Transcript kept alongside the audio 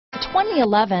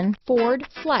2011 Ford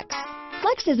Flex.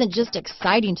 Flex isn't just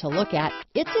exciting to look at,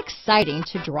 it's exciting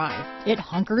to drive. It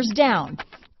hunkers down,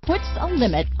 puts a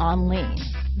limit on lean.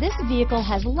 This vehicle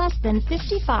has less than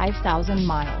 55,000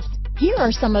 miles. Here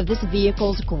are some of this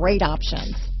vehicle's great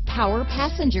options: power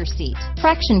passenger seat,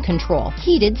 traction control,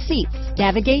 heated seats,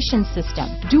 navigation system,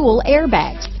 dual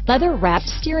airbags, leather-wrapped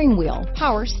steering wheel,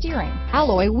 power steering,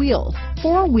 alloy wheels,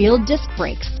 four-wheel disc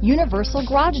brakes, universal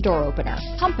garage door opener,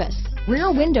 compass,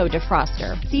 rear window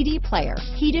defroster, CD player,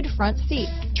 heated front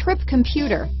seats, trip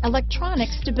computer, electronic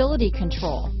stability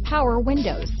control, power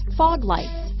windows, fog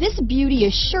lights. This beauty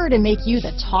is sure to make you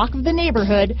the talk of the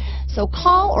neighborhood, so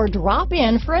call or drop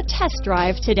in for a test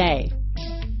drive today.